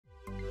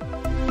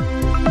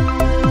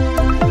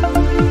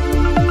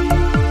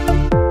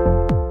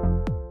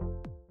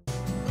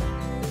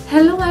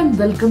Hello and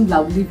welcome,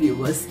 lovely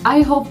viewers.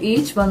 I hope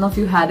each one of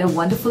you had a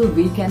wonderful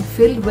weekend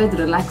filled with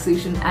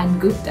relaxation and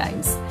good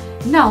times.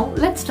 Now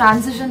let's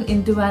transition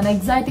into an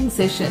exciting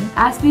session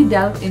as we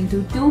delve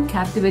into two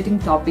captivating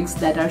topics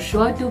that are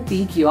sure to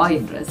pique your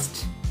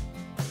interest.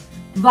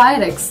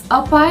 Wirex,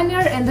 a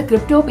pioneer in the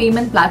crypto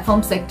payment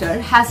platform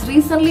sector, has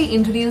recently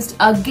introduced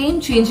a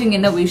game-changing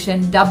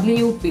innovation,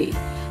 WPay.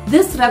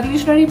 This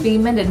revolutionary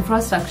payment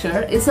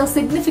infrastructure is a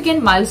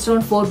significant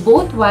milestone for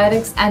both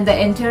Wirex and the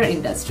entire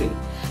industry.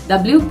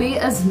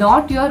 WPay is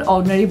not your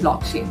ordinary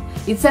blockchain.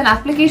 It's an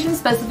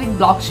application-specific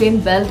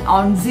blockchain built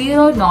on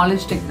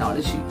zero-knowledge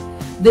technology.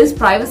 This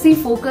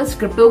privacy-focused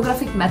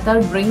cryptographic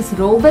method brings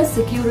robust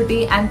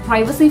security and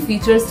privacy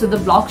features to the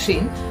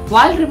blockchain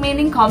while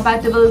remaining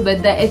compatible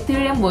with the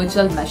Ethereum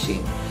virtual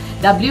machine.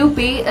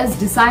 WPay is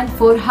designed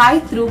for high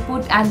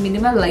throughput and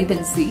minimal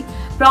latency,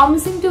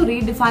 promising to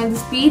redefine the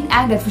speed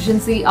and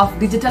efficiency of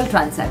digital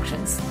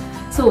transactions.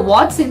 So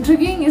what's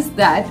intriguing is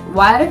that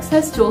Wirex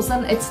has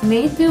chosen its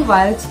native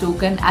Wirex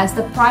token as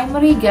the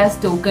primary gas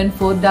token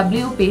for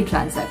WPay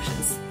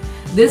transactions.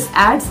 This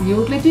adds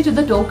utility to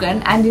the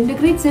token and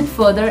integrates it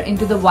further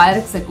into the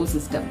Wirex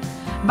ecosystem.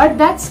 But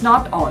that's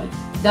not all.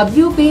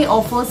 WPay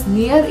offers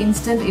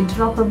near-instant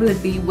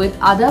interoperability with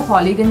other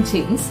Polygon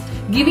chains,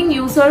 giving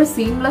users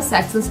seamless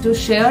access to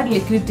shared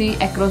liquidity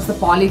across the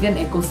Polygon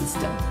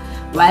ecosystem.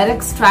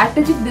 Wirex's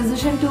strategic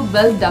decision to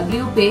build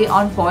WPay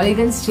on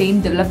Polygon's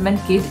chain development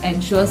kit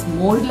ensures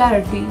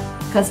modularity,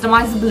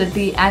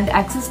 customizability, and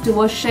access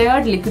to a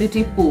shared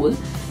liquidity pool,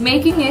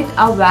 making it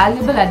a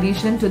valuable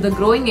addition to the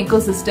growing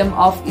ecosystem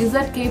of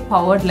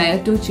ZK-powered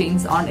Layer 2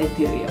 chains on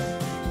Ethereum.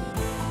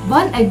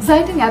 One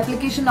exciting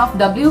application of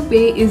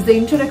WPay is the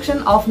introduction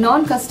of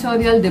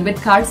non-custodial debit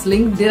cards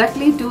linked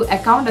directly to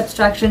account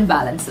abstraction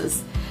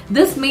balances.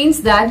 This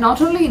means that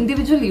not only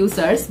individual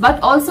users but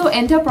also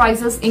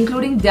enterprises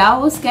including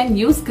DAOs can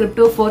use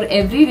crypto for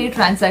everyday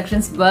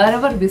transactions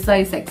wherever Visa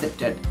is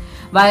accepted.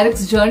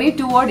 Wirex's journey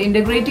toward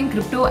integrating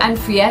crypto and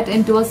fiat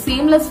into a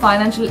seamless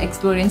financial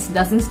experience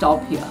doesn't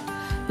stop here.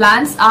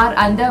 Plans are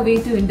underway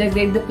to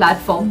integrate the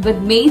platform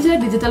with major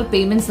digital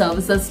payment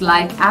services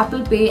like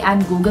Apple Pay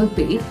and Google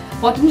Pay,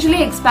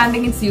 potentially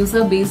expanding its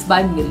user base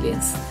by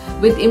millions.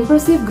 With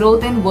impressive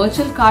growth in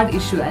virtual card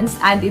issuance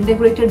and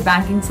integrated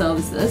banking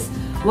services,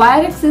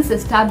 Wirex is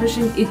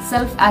establishing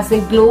itself as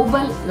a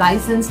global,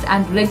 licensed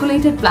and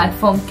regulated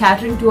platform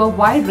catering to a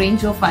wide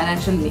range of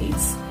financial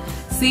needs.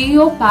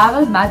 CEO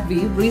Pavel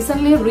Matveev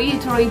recently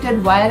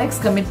reiterated Wirex's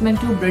commitment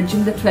to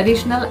bridging the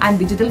traditional and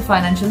digital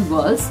financial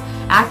worlds,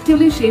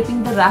 actively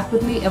shaping the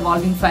rapidly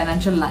evolving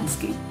financial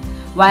landscape.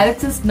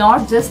 Wirex is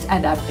not just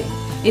adapting,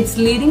 it's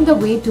leading the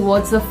way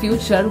towards a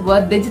future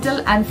where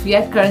digital and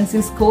fiat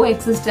currencies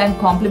coexist and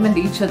complement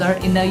each other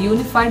in a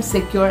unified,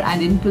 secure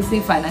and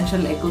inclusive financial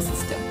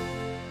ecosystem.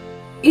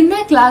 In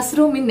a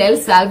classroom in El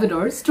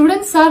Salvador,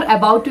 students are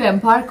about to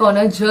embark on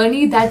a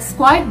journey that's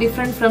quite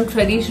different from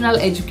traditional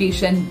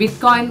education,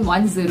 Bitcoin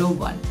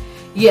 101.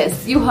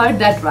 Yes, you heard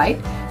that right.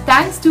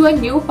 Thanks to a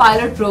new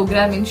pilot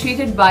program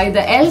initiated by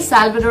the El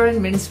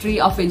Salvadoran Ministry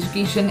of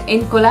Education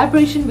in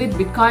collaboration with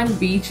Bitcoin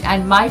Beach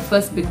and My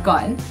First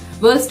Bitcoin,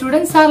 where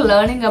students are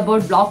learning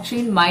about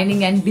blockchain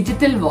mining and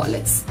digital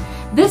wallets.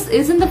 This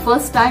isn't the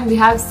first time we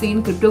have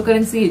seen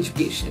cryptocurrency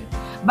education.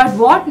 But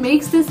what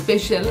makes this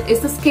special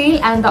is the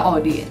scale and the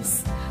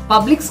audience.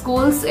 Public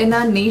schools in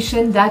a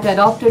nation that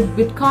adopted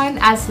Bitcoin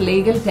as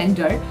legal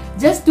tender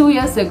just 2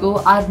 years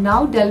ago are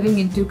now delving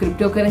into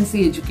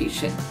cryptocurrency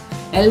education.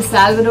 El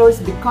Salvador's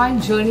Bitcoin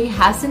journey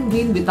hasn't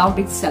been without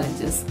its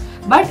challenges,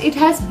 but it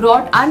has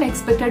brought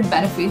unexpected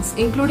benefits,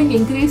 including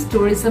increased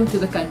tourism to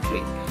the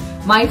country.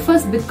 My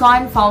First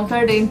Bitcoin,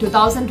 founded in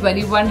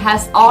 2021,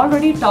 has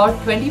already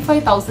taught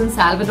 25,000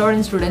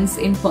 Salvadoran students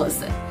in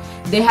person.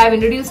 They have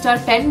introduced a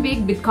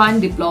 10-week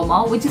Bitcoin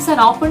Diploma, which is an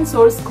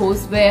open-source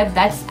courseware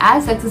that's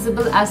as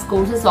accessible as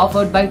courses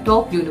offered by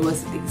top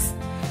universities.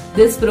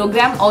 This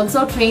program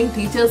also trained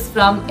teachers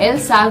from El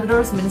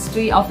Salvador's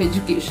Ministry of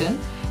Education,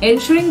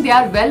 ensuring they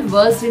are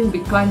well-versed in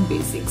Bitcoin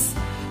basics.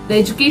 The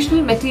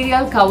educational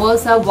material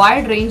covers a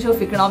wide range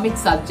of economic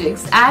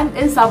subjects and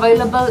is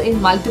available in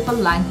multiple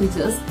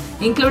languages,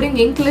 including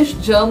English,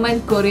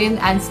 German, Korean,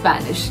 and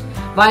Spanish.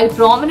 While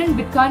prominent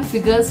Bitcoin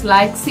figures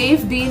like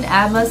Saifedean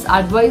Amos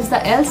advise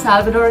the El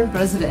Salvadoran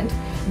president,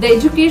 the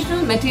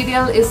educational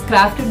material is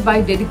crafted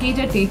by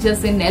dedicated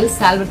teachers in El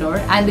Salvador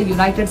and the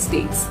United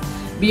States.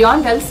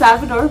 Beyond El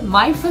Salvador,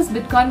 My First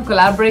Bitcoin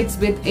collaborates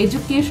with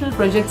educational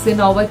projects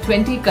in over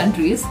 20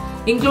 countries,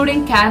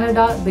 including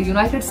Canada, the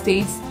United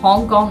States,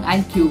 Hong Kong,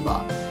 and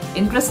Cuba.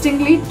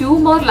 Interestingly, 2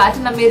 more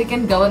Latin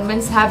American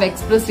governments have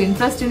expressed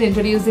interest in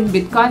introducing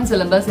Bitcoin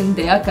syllabus in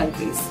their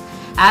countries.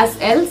 As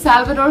El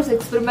Salvador's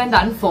experiment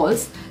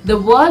unfolds, the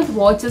world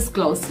watches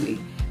closely.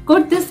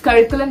 Could this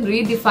curriculum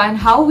redefine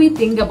how we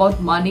think about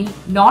money,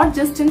 not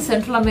just in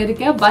Central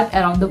America but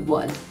around the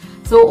world?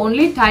 So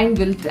only time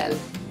will tell.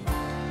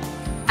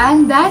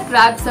 And that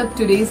wraps up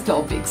today's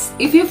topics.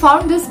 If you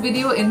found this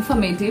video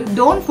informative,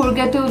 don't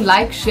forget to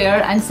like,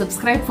 share and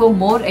subscribe for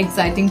more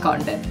exciting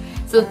content.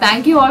 So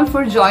thank you all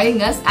for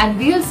joining us, and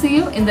we'll see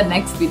you in the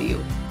next video.